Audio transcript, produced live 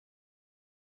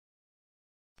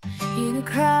In a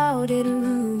crowded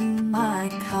room I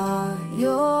caught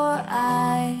your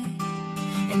eye,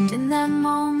 and in that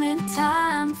moment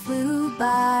time flew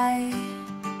by.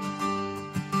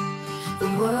 The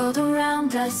world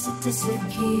around us had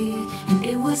disappeared, and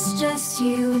it was just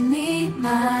you and me,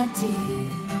 my dear.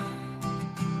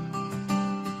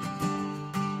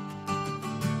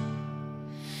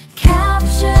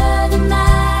 Capture the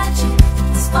magic,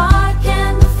 the spark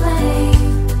and the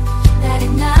flame that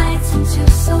ignites when two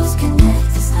souls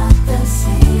connect. It's not the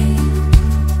same.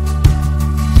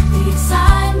 The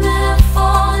excitement of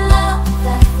falling in love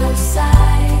at first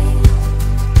sight.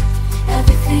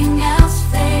 Everything else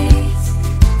fades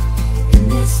in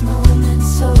this moment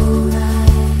so right.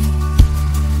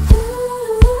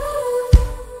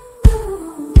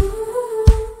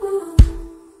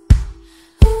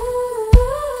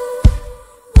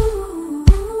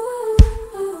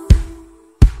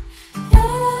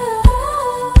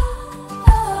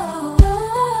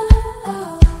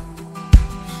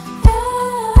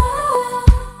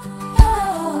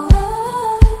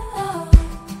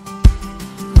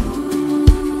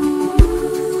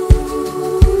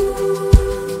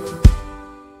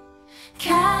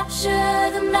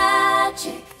 Capture the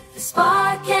magic, the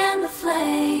spark and the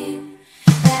flame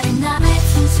that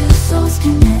ignites when two souls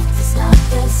connect. It's not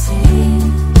the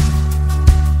same.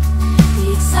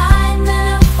 The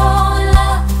excitement of falling in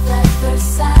love at first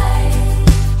sight.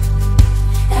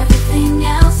 Everything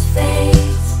else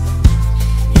fades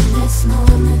in this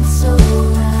moment so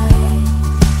right.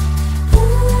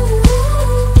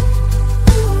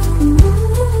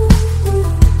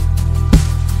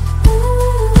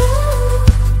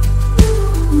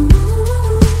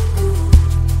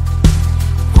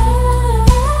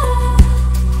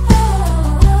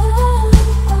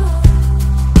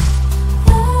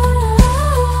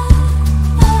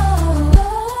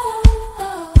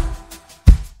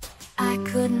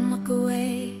 Couldn't look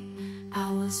away,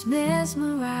 I was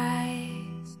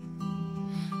mesmerized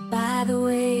by the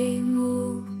way you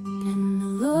moved and the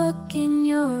look in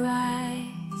your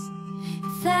eyes.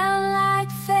 It felt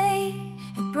like fate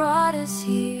had brought us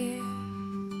here,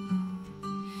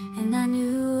 and I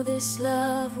knew this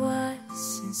love was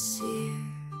sincere.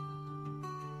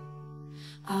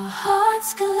 Our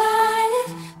hearts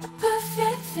collided, a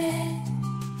perfect fit.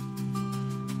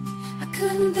 I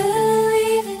couldn't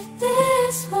believe it.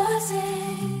 This was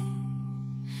it.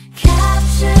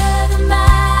 Capture the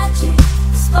magic,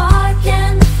 the spark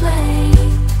and the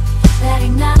flame that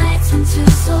ignites when two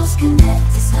souls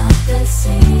connect. It's not the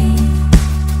same.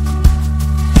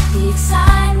 The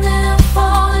excitement of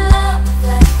falling in love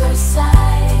at first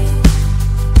sight.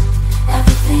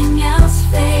 Everything else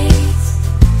fades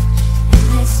in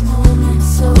this moment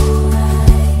so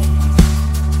right.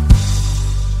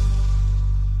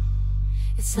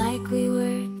 It's like we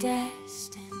were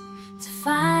destined to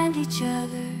find each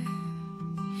other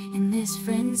in this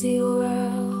frenzied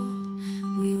world.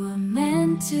 We were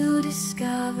meant to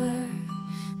discover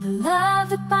the love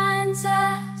that binds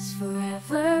us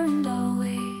forever and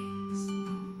always.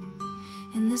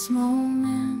 In this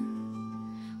moment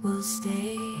we'll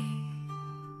stay.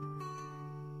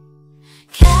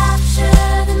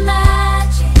 Capture the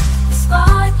magic, the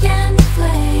spark and the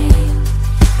flame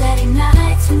that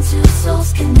ignites when two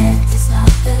souls connect. It's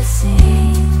not the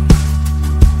same.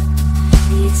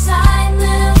 The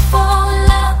excitement of falling in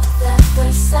love at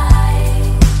first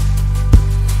sight.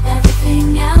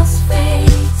 Everything else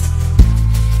fades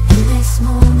in this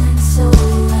moment so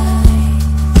right.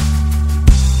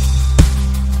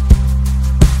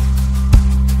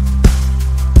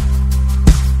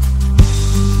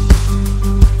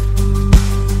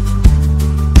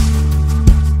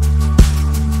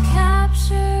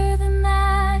 Capture the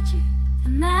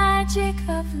magic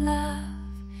of love.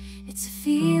 It's a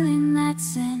feeling that's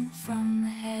sent from the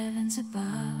heavens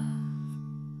above.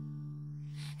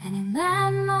 And in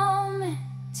that moment,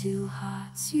 two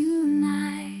hearts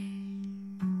unite.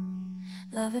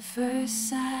 Love at first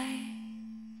sight,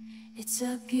 it's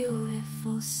a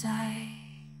beautiful sight.